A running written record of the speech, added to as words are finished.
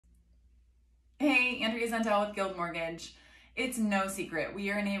Andrea Zendel with Guild Mortgage. It's no secret,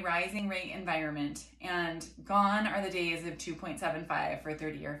 we are in a rising rate environment and gone are the days of 2.75 for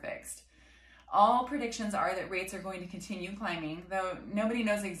 30-year fixed. All predictions are that rates are going to continue climbing, though nobody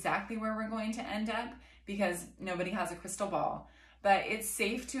knows exactly where we're going to end up because nobody has a crystal ball. But it's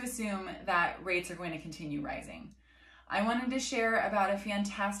safe to assume that rates are going to continue rising. I wanted to share about a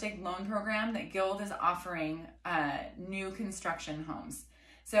fantastic loan program that Guild is offering new construction homes.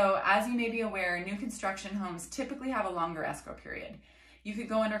 So as you may be aware, new construction homes typically have a longer escrow period. You could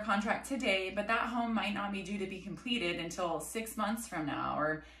go under contract today, but that home might not be due to be completed until 6 months from now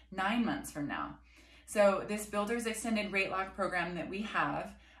or 9 months from now. So this Builders Extended Rate Lock program that we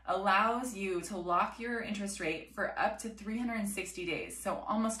have allows you to lock your interest rate for up to 360 days, so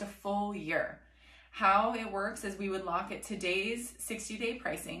almost a full year. How it works is we would lock at today's 60-day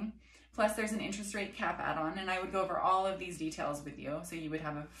pricing, plus there's an interest rate cap add-on, and I would go over all of these details with you so you would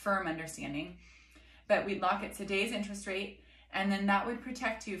have a firm understanding. But we'd lock at today's interest rate, and then that would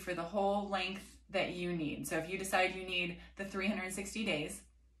protect you for the whole length that you need. So if you decide you need the 360 days,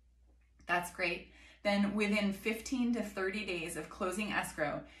 that's great. Then within 15 to 30 days of closing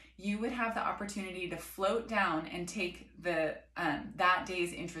escrow, you would have the opportunity to float down and take the that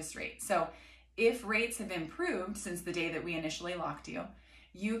day's interest rate. So if rates have improved since the day that we initially locked you,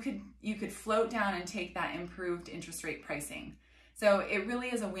 you could float down and take that improved interest rate pricing. So it really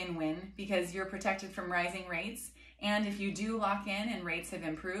is a win-win because you're protected from rising rates, and if you do lock in and rates have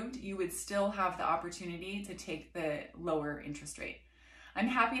improved, you would still have the opportunity to take the lower interest rate. I'm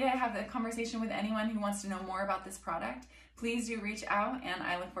happy to have a conversation with anyone who wants to know more about this product. Please do reach out, and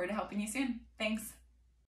I look forward to helping you soon. Thanks.